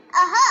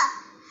 Uh-huh.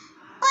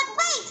 But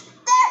wait,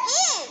 there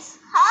is,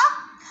 huh?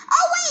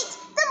 Oh wait,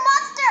 the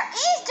monster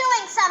is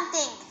doing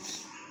something.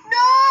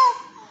 No!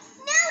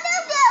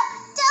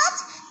 Don't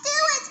do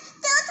it!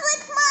 Don't do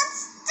it,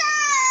 monster!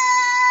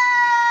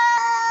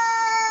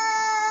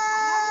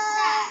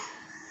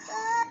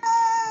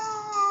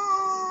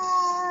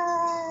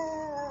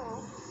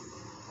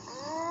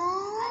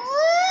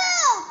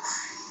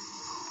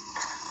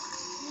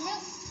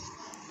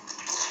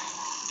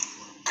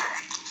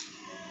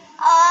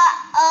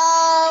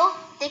 Uh-oh,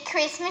 the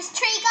Christmas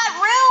tree got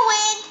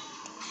ruined.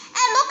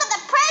 And look at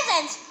the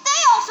presents.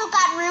 They also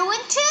got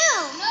ruined too.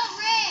 No,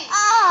 Ray.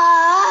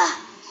 I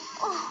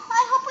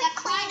hope we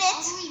clean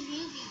it.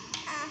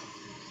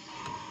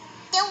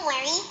 Don't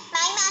worry,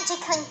 my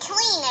magic can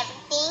clean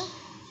everything.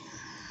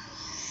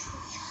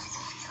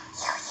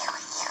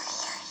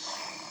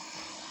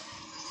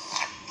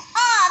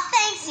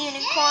 Thanks,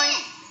 Unicorn.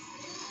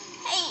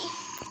 Hey,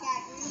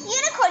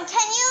 Unicorn,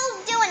 can you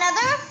do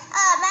another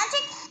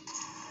magic?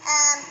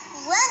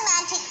 One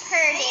magic per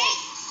day.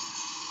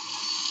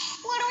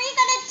 What are we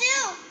gonna do?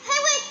 Hey,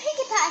 wait,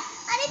 Pinkie Pie,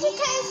 I need to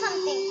tell you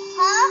something,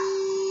 huh?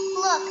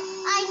 Look,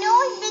 I know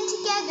we've been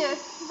together,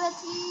 but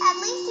at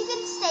least you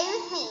can stay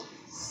with me.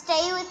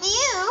 Stay with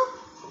you?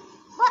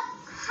 What?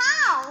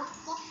 How?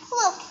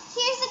 Look,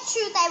 here's the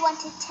truth I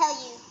want to tell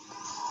you.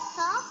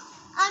 Huh?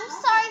 I'm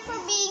sorry for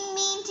being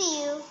mean to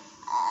you.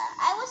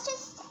 I was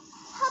just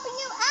helping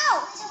you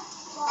out.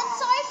 And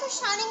sorry for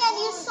shouting at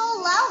you so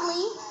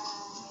loudly.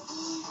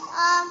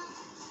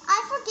 I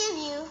forgive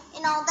you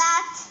in all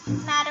that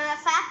matter of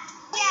fact.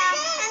 Yeah,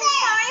 and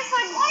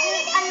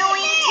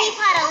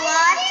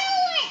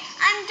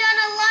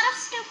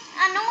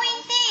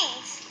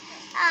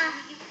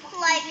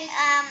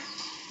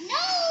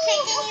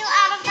kicking you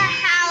out of the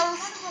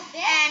house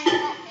and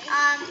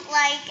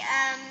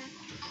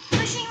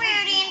pushing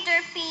Rudy and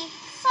Derpy.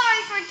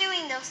 Sorry for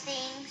doing those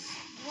things.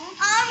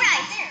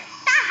 Alright,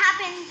 that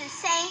happened the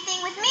same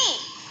thing with me.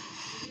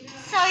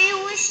 So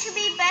you wish to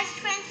be best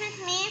friends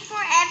with me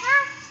forever?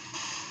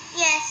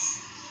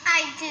 Yes,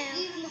 I do.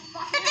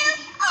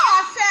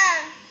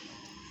 Awesome!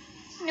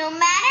 No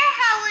matter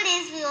how it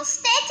is, we will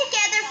stay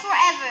together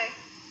forever.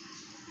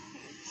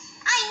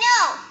 I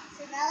know,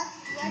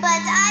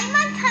 but I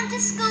might come to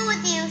school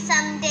with you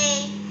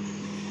someday.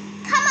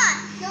 Come on,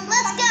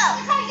 let's go.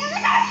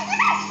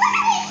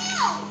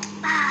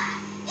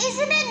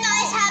 Isn't it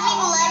nice having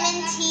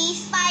lemon tea,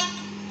 Spike?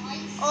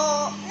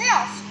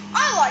 Yes,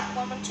 I like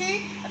lemon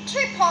tea. A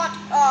Teapot,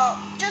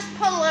 just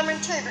put lemon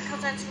tea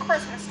because it's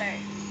Christmas Day.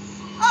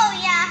 Oh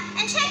yeah,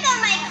 and check out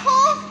my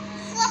cool,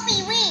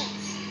 fluffy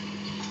wings.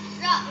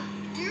 Yeah,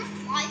 do you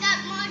fly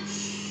that much?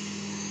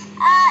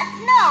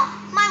 No,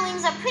 my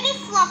wings are pretty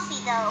fluffy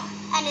though,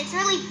 and it's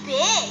really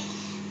big.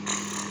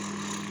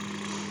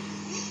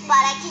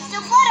 But I can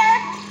still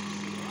flutter.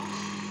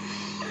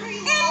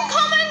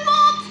 Incoming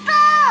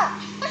monster!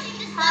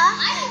 Huh?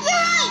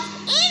 You're right!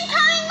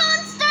 Incoming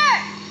monster!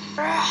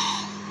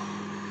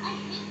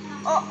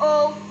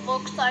 Uh-oh,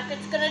 looks like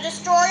it's gonna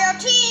destroy our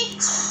tea.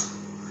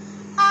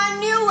 I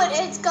knew it,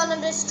 it's gonna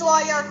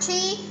destroy our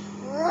tea.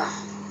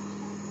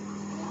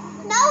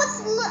 Now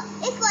it's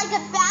like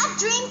a bad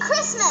dream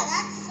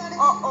Christmas.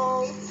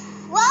 Uh-oh.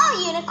 Wow,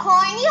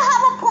 Unicorn, you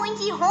have a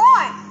pointy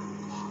horn.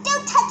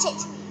 Don't touch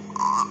it.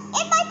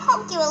 It might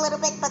poke you a little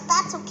bit, but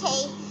that's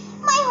okay.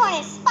 My horn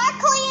is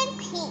sparkly and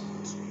pink.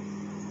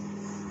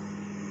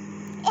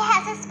 It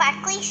has a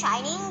sparkly,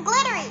 shining,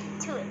 glittery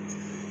to it.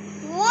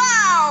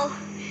 Wow!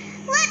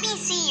 Let me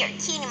see your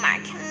cutie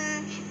mark.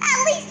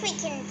 At least we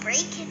can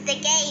break the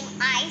game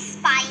I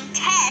Spying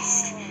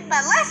test.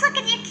 But let's look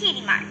at your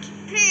cutie mark.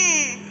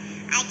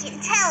 I can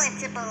tell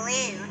it's a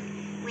balloon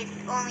with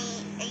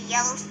only a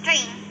yellow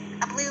string,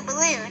 a blue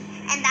balloon,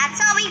 and that's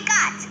all we've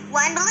got.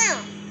 One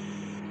balloon.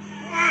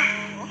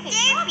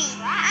 Derpy,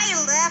 I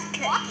love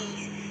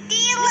cookies. Do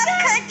you love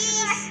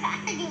cookies?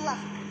 I do love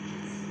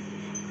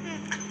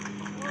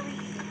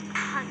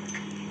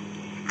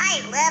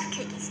I love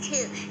cookies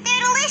too.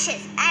 They're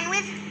delicious and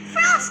with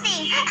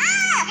frosting.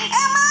 Ah,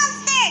 a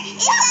monster!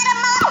 Is that a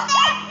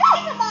monster?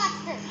 It's a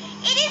monster.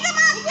 It is a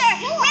monster!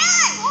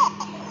 Run!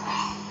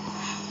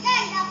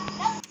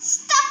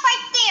 Stop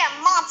right there,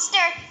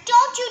 monster!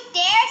 Don't you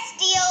dare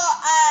steal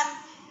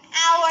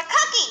our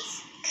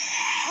cookies!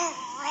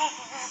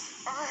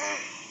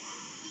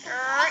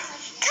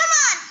 Come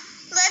on,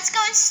 let's go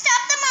and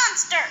stop the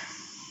monster.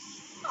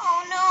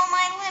 Oh no,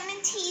 my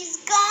lemon tea's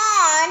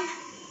gone.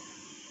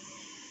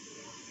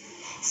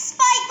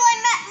 Spike,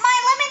 my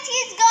lemon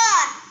tea is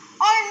gone.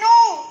 I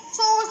know,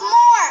 so is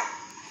more.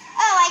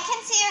 Oh, I can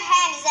see your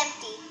hand is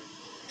empty.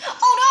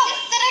 Oh no,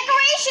 the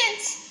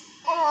decorations.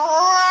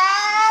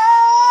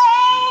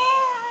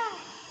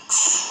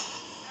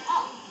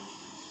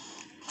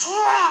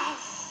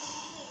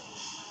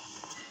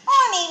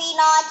 Or maybe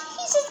not.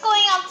 He's just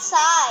going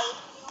outside.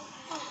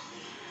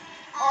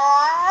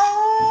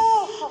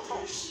 Oh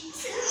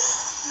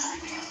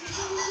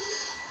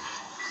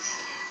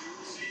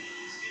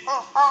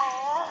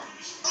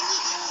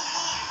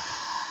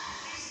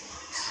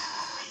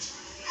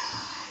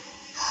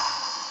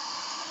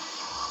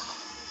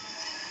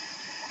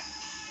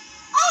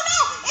no,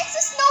 it's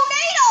a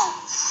snownado.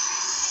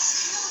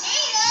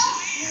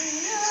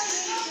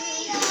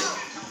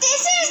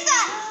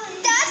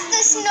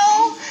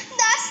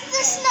 That's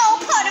the snow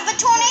part of a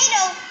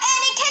tornado, and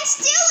it can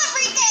steal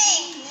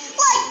everything.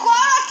 Like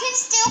Guara can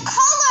steal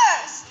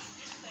colors.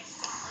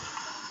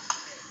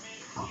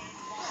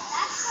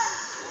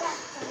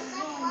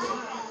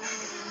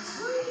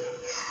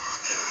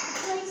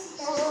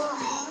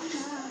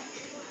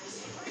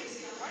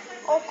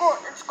 Oh good,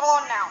 it's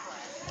gone now.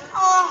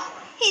 Oh,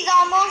 he's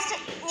almost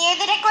near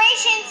the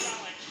decorations.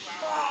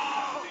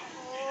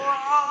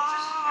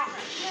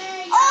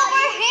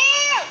 Over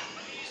here!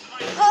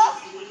 Huh?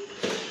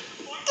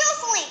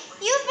 Goofily,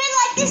 you've been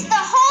like this the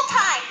whole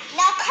time.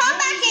 Now come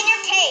back in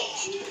your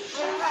cage.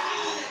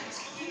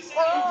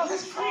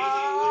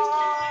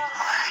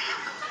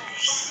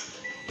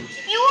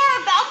 You are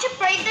about to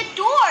break the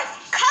doors.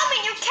 Come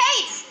in your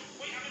cage.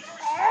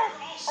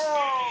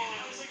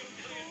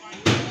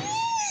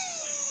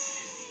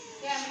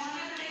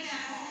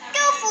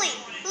 Goofily,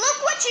 look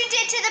what you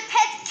did to the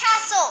pet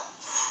castle.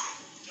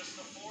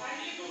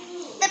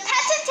 The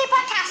pets in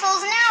Teapot Castle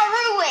is now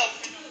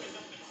ruined.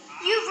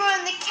 You've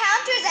ruined the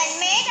counters and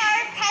made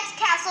our pet's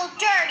castle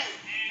dirty.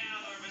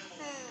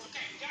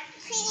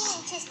 Pretty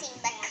interesting,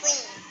 but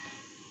clean.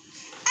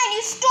 And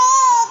you stole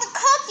all the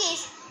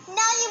cookies.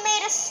 Now you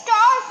made us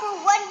starve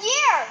for 1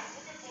 year.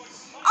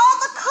 All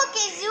the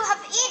cookies you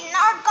have eaten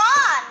are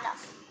gone.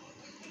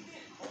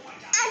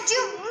 And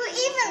you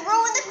even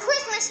ruined the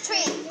Christmas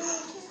tree.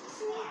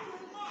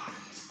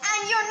 And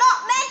you're not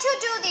meant to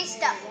do this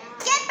stuff.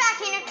 Get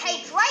back in your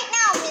cage right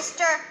now,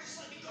 mister.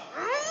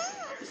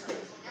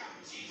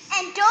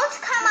 And don't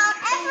come out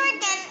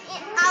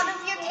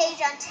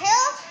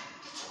until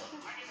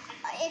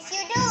if you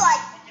do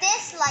like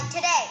this, like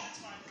today.